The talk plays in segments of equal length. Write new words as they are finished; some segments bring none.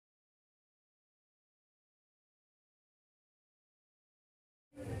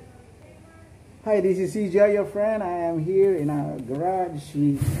Hi, this is CJ, your friend. I am here in our garage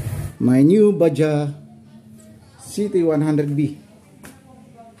with my new Bajaj CT 100B.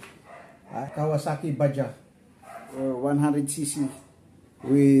 Kawasaki Bajaj or 100cc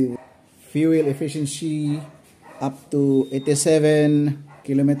with fuel efficiency up to 87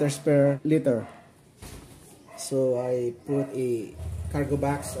 kilometers per liter. So I put a cargo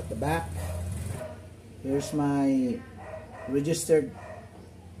box at the back. Here's my registered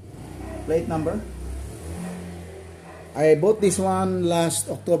plate number. I bought this one last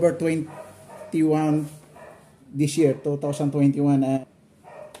October 21 this year, 2021,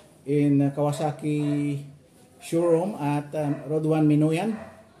 in Kawasaki showroom at Road 1 Minoyan.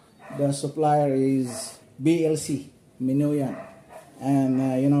 The supplier is BLC Minoyan.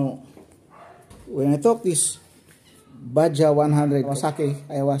 And you know, when I took this Bajaj 100 Kawasaki,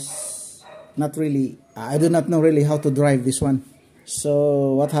 I do not know really how to drive this one.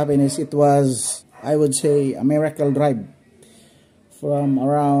 So what happened is, it was, I would say, a miracle drive from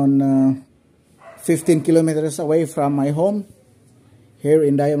around 15 kilometers away from my home here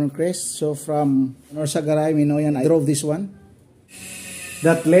in Diamond Crest. So from Norsagaray, Minoyan, I drove this one.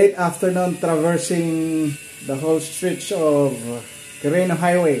 That late afternoon, traversing the whole stretch of Quirino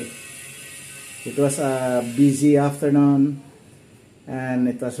Highway. It was a busy afternoon, and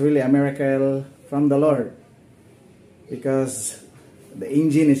it was really a miracle from the Lord, because the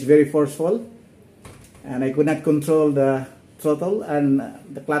engine is very forceful and I could not control the throttle and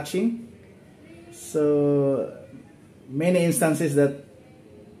the clutching. So many instances that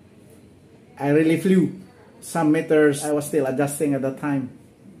I really flew. Some meters I was still adjusting at the time.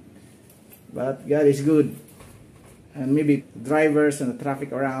 But God is good, and maybe drivers and the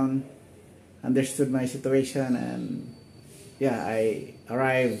traffic around understood my situation, and yeah, I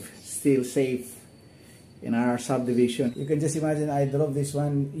arrived still safe in our subdivision. You can just imagine I drove this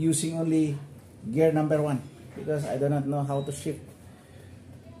one using only gear number 1, because I do not know how to shift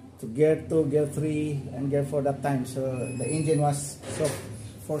to gear 2, gear 3, and gear 4 that time. So the engine was so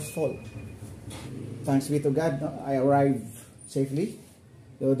forceful. Thanks be to God, I arrived safely,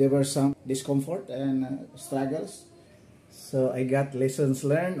 though there were some discomfort and struggles. So I got lessons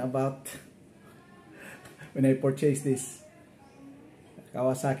learned about when I purchased this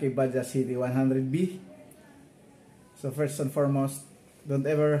Kawasaki Bajaj CT 100B. So first and foremost, don't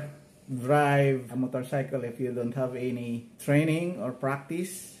ever drive a motorcycle if you don't have any training or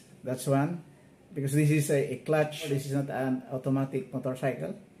practice. That's one, because this is a clutch. This is not an automatic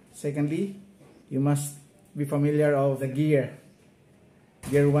motorcycle. Secondly, you must be familiar of the gear.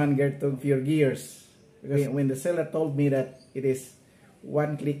 Gear 1, gear 2, pure gears. Because when the seller told me that it is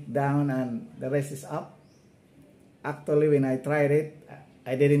one click down and the rest is up, actually when I tried it,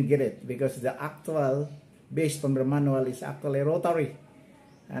 I didn't get it, because the actual, based on the manual, is actually rotary,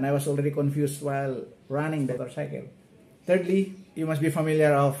 and I was already confused while running the motorcycle. Thirdly, you must be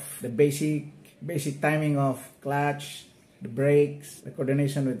familiar of the basic timing of clutch, the brakes, the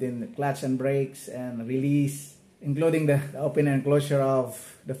coordination within the clutch and brakes, and release, including the open and closure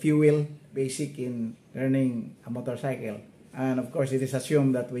of the fuel, basic in learning a motorcycle. And of course, it is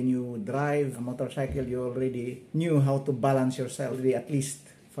assumed that when you drive a motorcycle, you already knew how to balance yourself, at least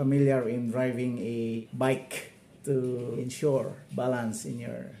familiar in driving a bike, to ensure balance in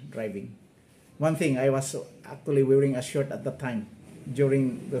your driving. One thing, I was actually wearing a shirt at the time.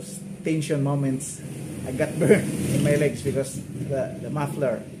 During those tension moments, I got burned in my legs because the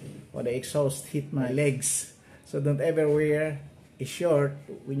muffler or the exhaust hit my legs. So don't ever wear a shirt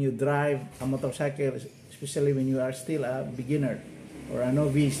when you drive a motorcycle, especially when you are still a beginner or a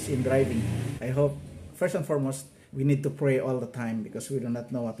novice in driving. I hope, first and foremost, we need to pray all the time, because we do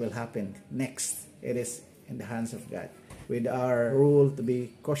not know what will happen next. It is in the hands of God. With our rule to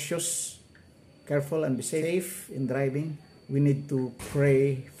be cautious, careful, and be safe in driving, we need to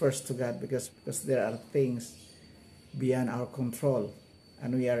pray first to God, because there are things beyond our control,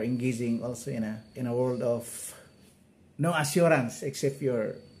 and we are engaging also in a world of no assurance except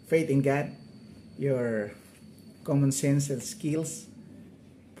your faith in God, your common sense and skills.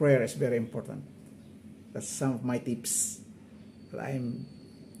 Prayer is very important. That's some of my tips that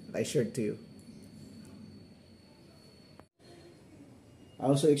I shared to you. I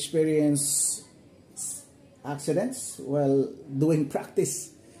also experienced accidents while doing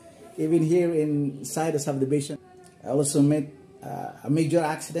practice, even here inside the subdivision. I also met a major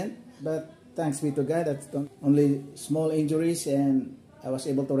accident, but thanks be to God, that's only small injuries, and I was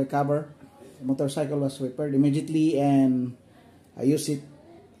able to recover. The motorcycle was repaired immediately, and I used it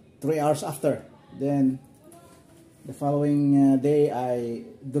 3 hours after. Then the following day, I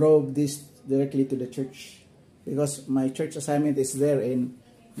drove this directly to the church, because my church assignment is there in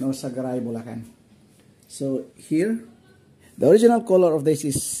Norsagaray, Bulacan. So here, the original color of this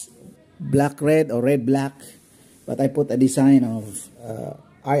is black red or red black, but I put a design of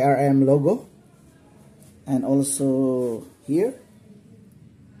IRM logo, and also here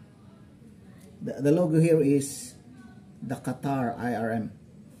the logo here is the Qatar IRM,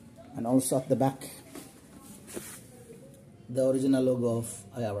 and also at the back the original logo of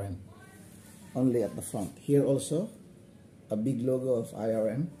IRM, only at the front. Here also a big logo of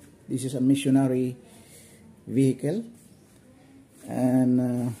IRM. This is a missionary vehicle,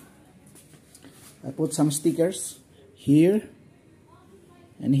 and I put some stickers here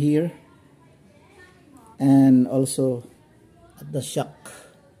and here, and also at the shock.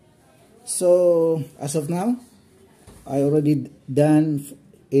 So as of now, I already done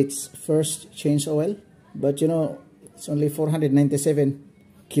its first change oil, but you know, it's only 497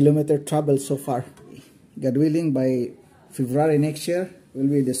 kilometer travel so far. God willing, by February next year will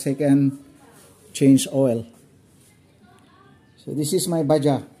be the second change oil. So this is my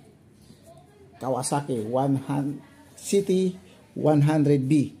Baja Kawasaki CT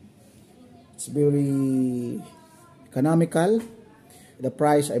 100B. It's very economical. The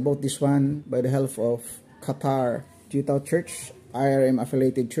price, I bought this one by the help of Qatar Utah Church, IRM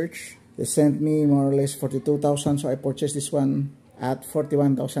affiliated church. They sent me more or less 42,000, so I purchased this one at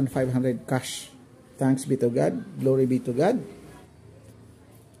 41,500 cash. Thanks be to God, glory be to God.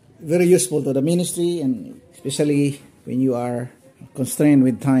 Very useful to the ministry, and especially when you are constrained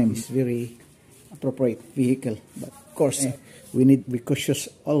with time. It's very appropriate vehicle, but of course we need to be cautious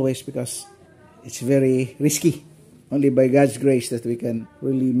always, because it's very risky. Only by God's grace that we can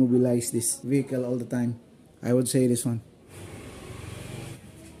really mobilize this vehicle all the time. I would say this one.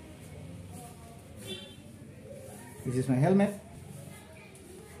 This is my helmet,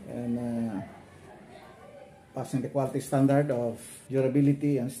 and passing the quality standard of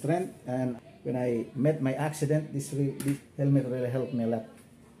durability and strength. And when I met my accident, this helmet really helped me a lot.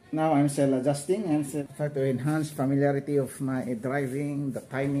 Now I'm still adjusting and try to enhance familiarity of my driving, the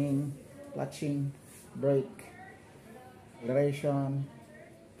timing, clutching, brake, acceleration,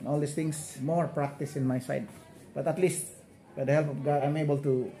 and all these things. More practice in my side, but at least by the help of God, I'm able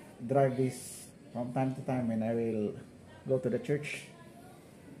to drive this from time to time when I will go to the church.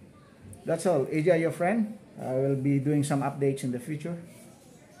 That's all. AJ, your friend. I will be doing some updates in the future.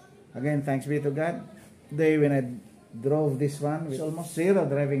 Again, thanks be to God. Today when I drove this one with almost zero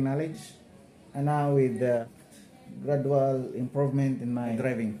driving knowledge, and now with the gradual improvement in my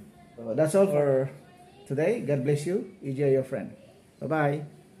driving. So that's all for today. God bless you. AJ, your friend.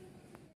 Bye-bye.